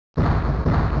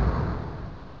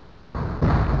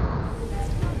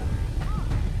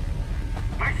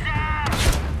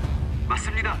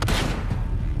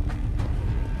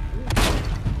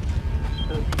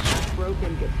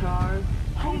cars,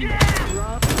 homeless,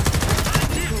 drugs,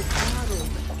 people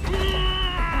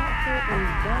paddles,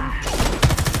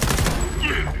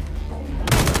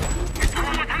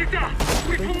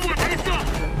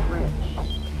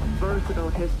 versatile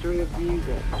history of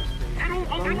music. The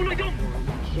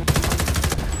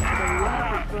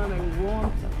life-affirming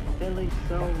warmth of Philly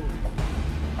soul.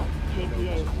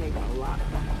 KPA has taken a lot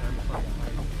from us.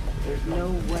 There's no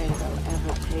way they'll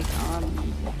ever take our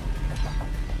music.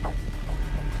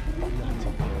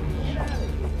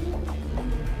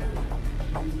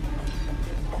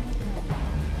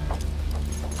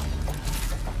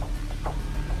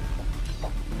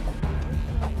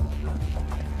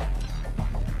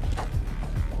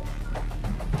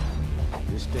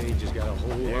 This stage has got a whole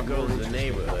lot. There goes the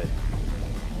neighborhood.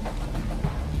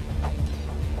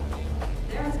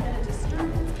 There has been a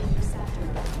disturbance in your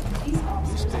sector. These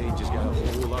officers. This stage has got a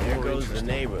whole lot. There goes the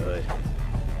neighborhood.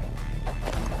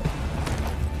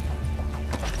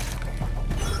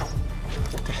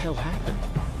 What the hell happened?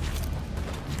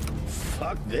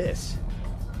 Fuck this.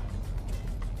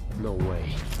 No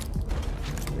way.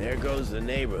 There goes the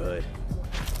neighborhood.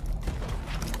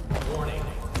 Warning.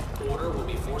 Order will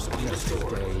be forcibly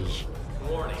restored.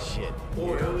 Warning. Shit.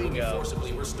 Order will be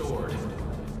forcibly restored.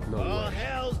 No All way.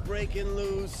 hell's breaking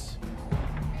loose.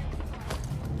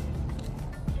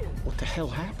 What the hell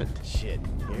happened? Shit.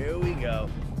 Here we go.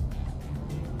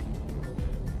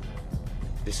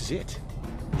 This is it.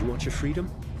 You want your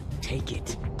freedom? Take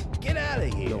it. Get out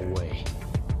of here. No way.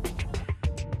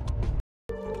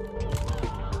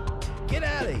 Get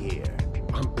out of here.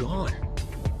 I'm gone.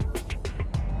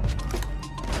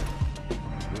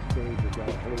 This stage has got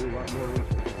a whole lot more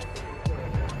interesting.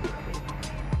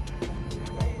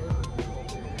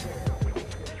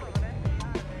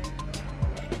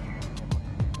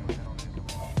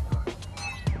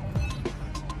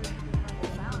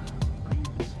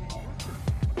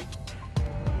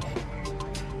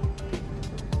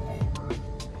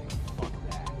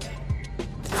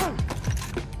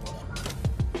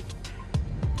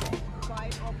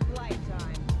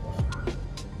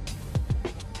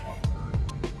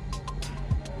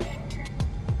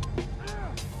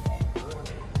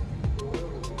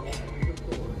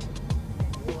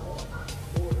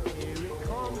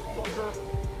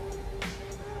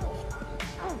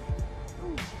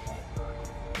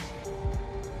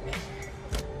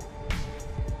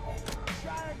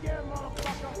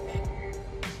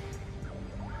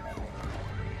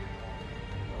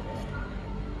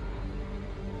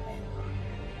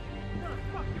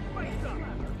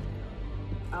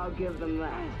 I'll give them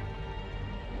that.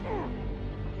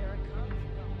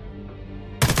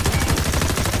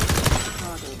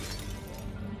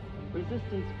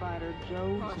 Resistance fighter Joe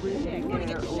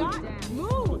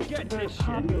Move! Get very this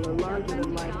popular,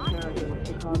 larger-than-life character with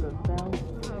Chicago South.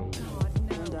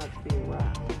 Turned out to be a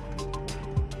rat.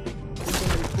 He's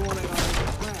been informing all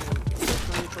his friends,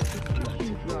 trying for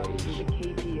prescription drugs through the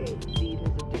KPA to feed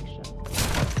his addiction.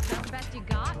 That's the best you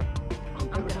got?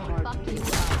 I'm gonna fuck you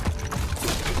up.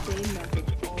 The same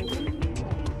message always needs to be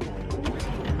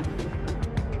sent.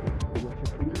 With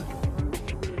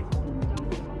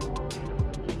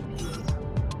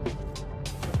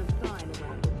a sign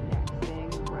around his neck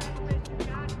saying rat.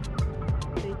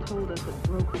 They told us it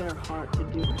broke their heart to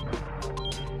do it.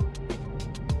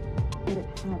 But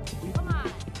it had to be. Come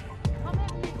on. Come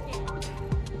at me again.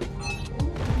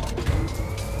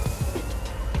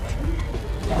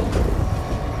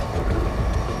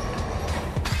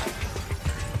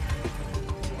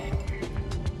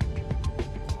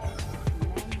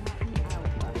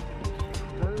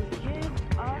 Those kids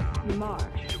are smart.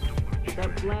 Their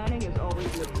planning is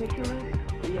always meticulous,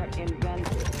 yet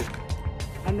inventive.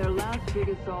 And their last big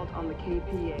assault on the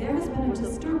KPA There has been a was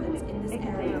disturbance in this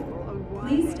area. example of why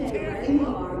Please stay where you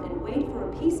are and wait for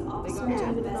a peace they officer got to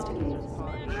 $1,000 investigate.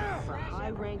 for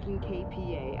high-ranking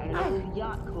KPA at an old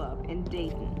yacht club in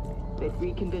Dayton. They'd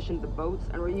reconditioned the boats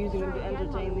and were using them to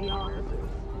entertain the officers.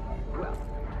 Well,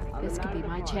 on This the could be night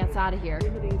my of the chance out of here.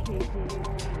 visiting KPA.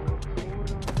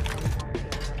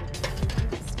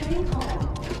 Stay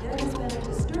calm. There has been a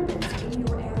disturbance in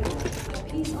your area. The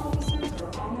peace officers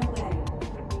are on their way.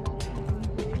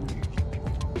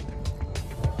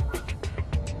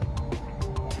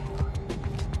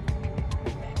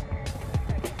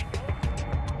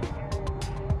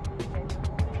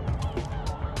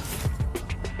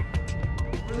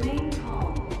 Remain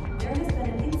calm. There has been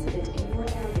an incident in your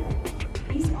area.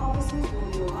 Peace officers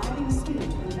will be arriving soon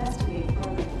to investigate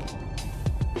further.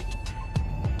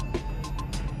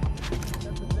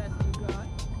 That's the best you got?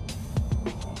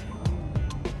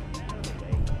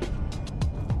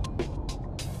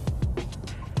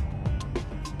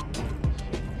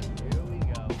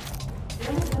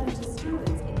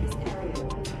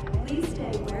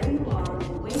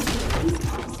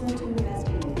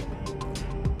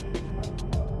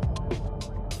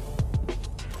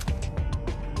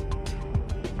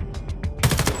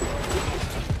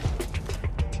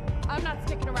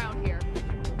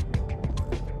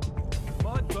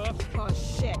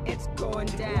 going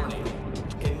down.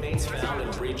 Inmates found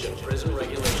in breach of prison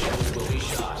regulations will be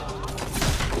shot.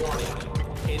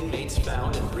 Warning. Inmates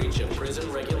found in breach of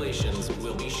prison regulations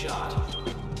will be shot.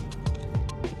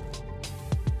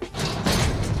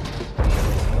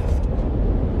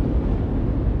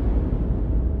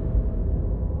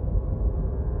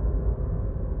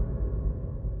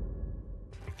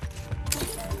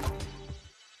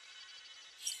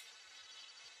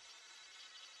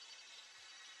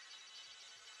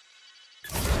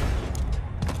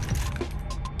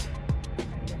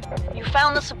 You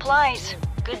found the supplies.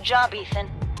 Good job, Ethan.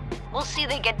 We'll see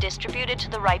they get distributed to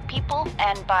the right people,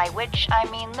 and by which I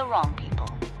mean the wrong people.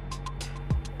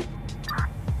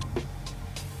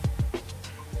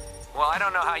 Well, I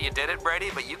don't know how you did it, Brady,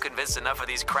 but you convinced enough of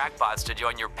these crackpots to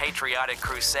join your patriotic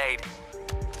crusade.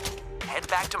 Head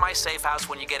back to my safe house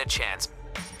when you get a chance.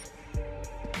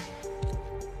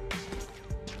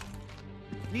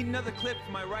 Need another clip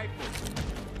for my rifle.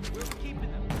 Where are we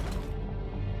keeping them?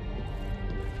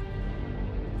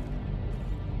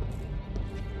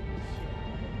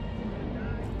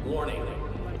 Warning.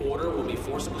 Order will be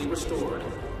forcibly restored.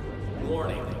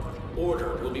 Warning.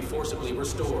 Order will be forcibly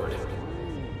restored.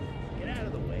 Get out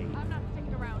of the way. I'm not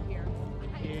sticking around here.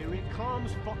 Here it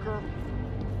comes, fucker.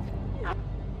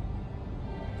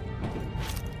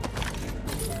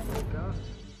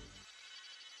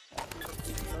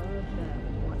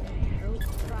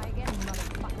 Try again,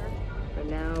 motherfucker. For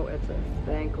now, it's a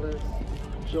thankless,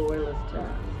 joyless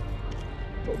task.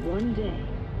 But one day,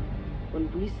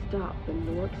 when we stop the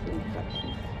Nork's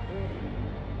infection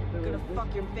spreading, Gonna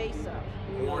fuck your face up.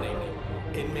 Warning.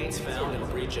 Inmates found in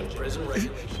breach of prison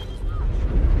regulations.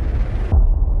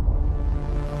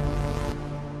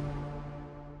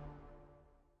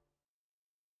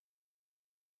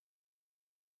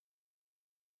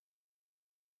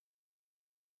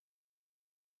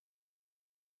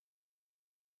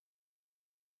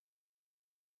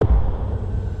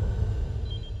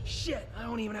 Shit, I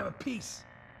don't even have a piece.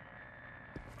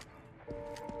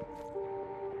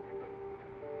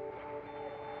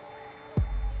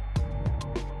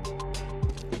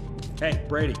 Hey,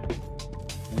 Brady.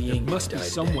 We ain't There must be gonna die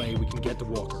some today. way we can get to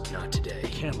Walker. Not today. We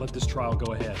can't let this trial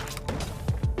go ahead.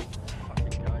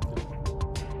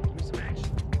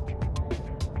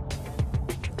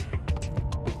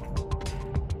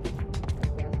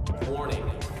 Warning.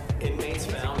 Inmates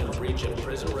found in breach of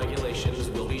prison regulations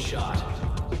will be shot.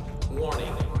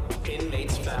 Warning.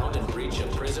 Inmates found in breach of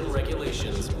prison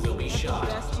regulations will be shot.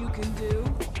 Best you can do.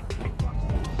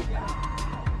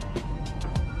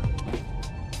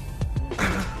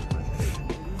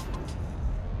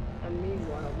 and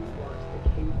meanwhile, we watch the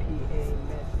KPA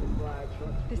med supply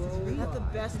trucks This is roll really the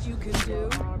by. best you can do.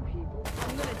 Our people.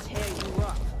 I'm gonna tear you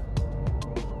up.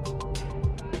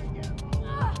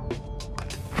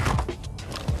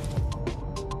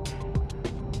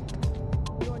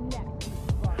 You're next.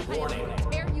 Warning.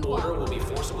 Tear you Order up. will be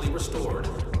forcibly restored.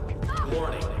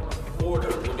 Warning. Order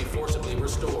will be forcibly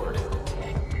restored.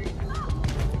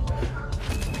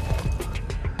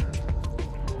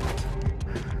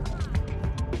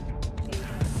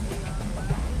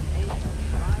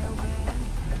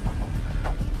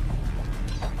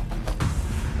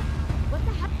 What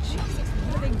the heck? Jesus,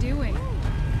 what are they doing?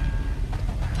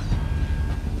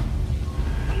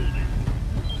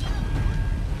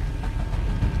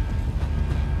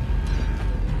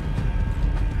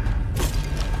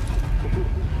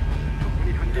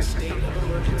 A state of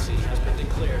emergency has been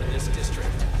declared in this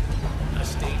district. A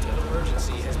state of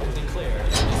emergency has been declared in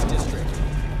this district.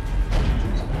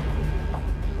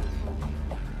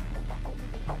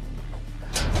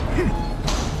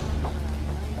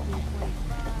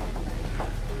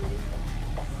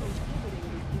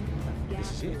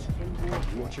 This is it.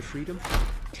 You want your freedom?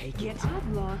 Take it. Yet I've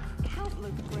lost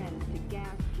countless friends to gas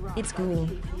drops It's by the cool.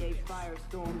 KPA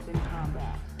firestorms in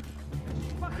combat.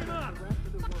 Fuck him up!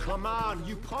 Come on,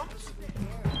 you punks!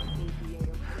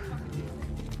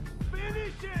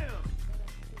 Finish him!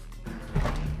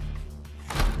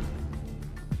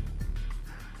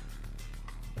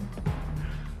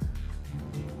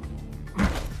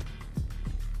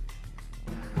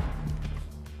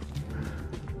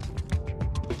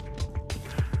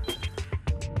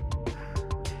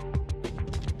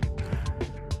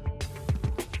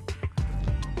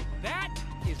 That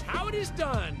is how it is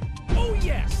done. Oh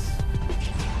yes!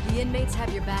 The inmates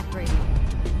have your back, Brady.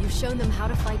 You've shown them how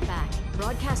to fight back.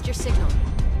 Broadcast your signal.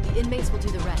 The inmates will do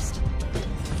the rest.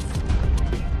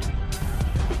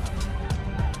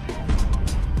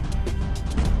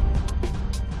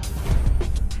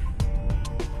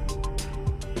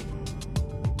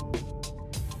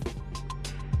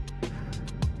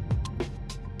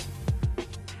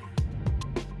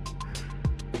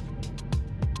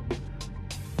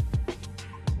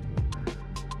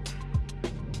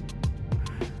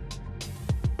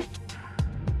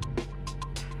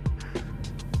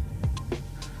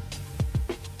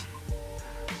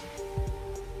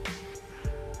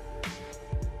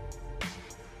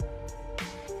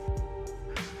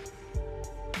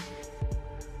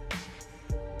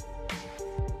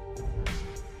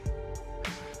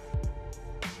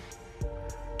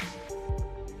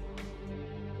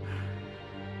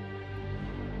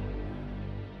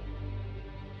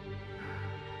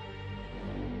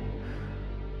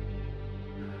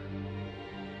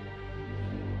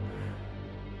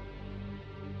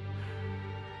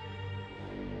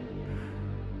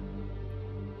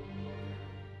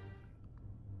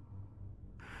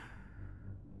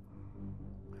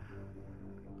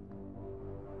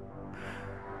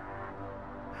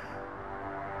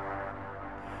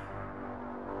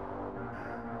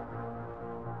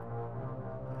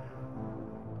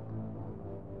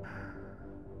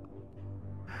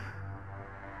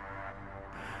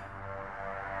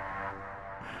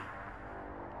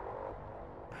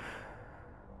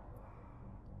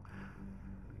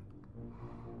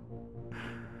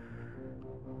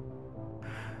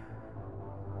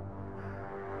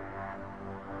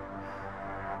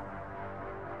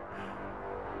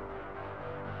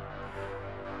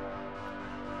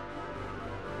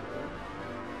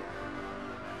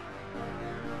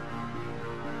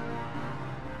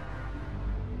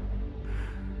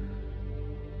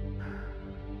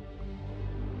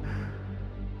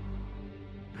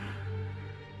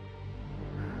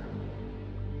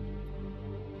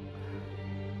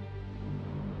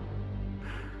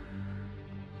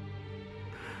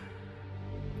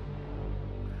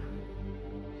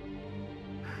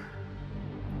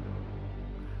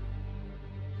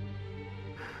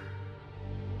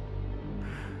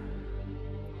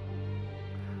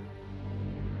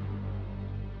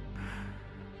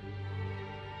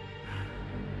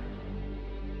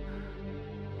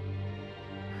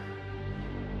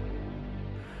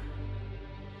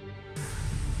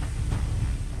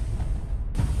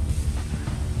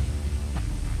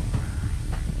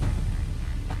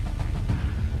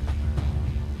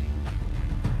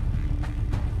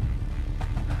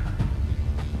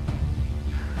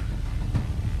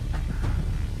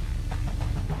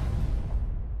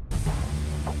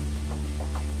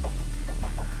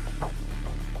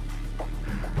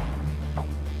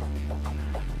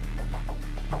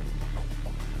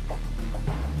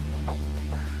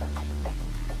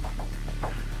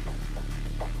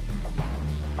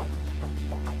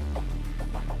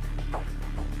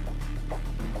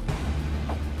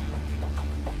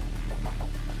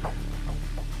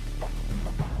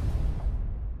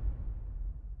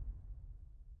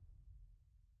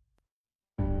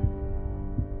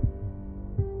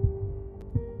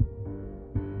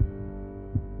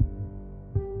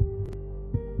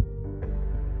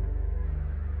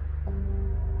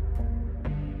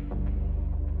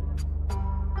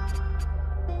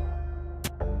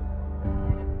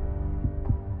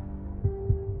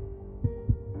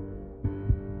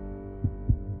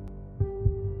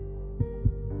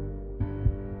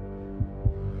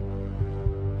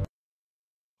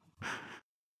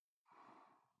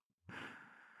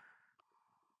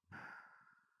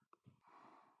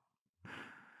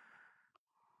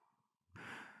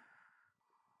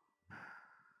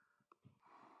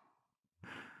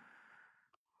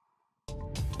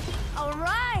 All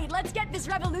right, let's get this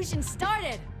revolution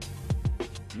started.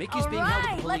 Mickey's being held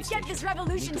at the police let's get station. this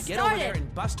revolution You need to get started. over there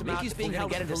and bust him out if we're being gonna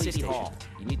held get at the into police City station. Hall.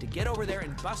 You need to get over there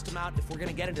and bust him out if we're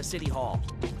gonna get into City Hall.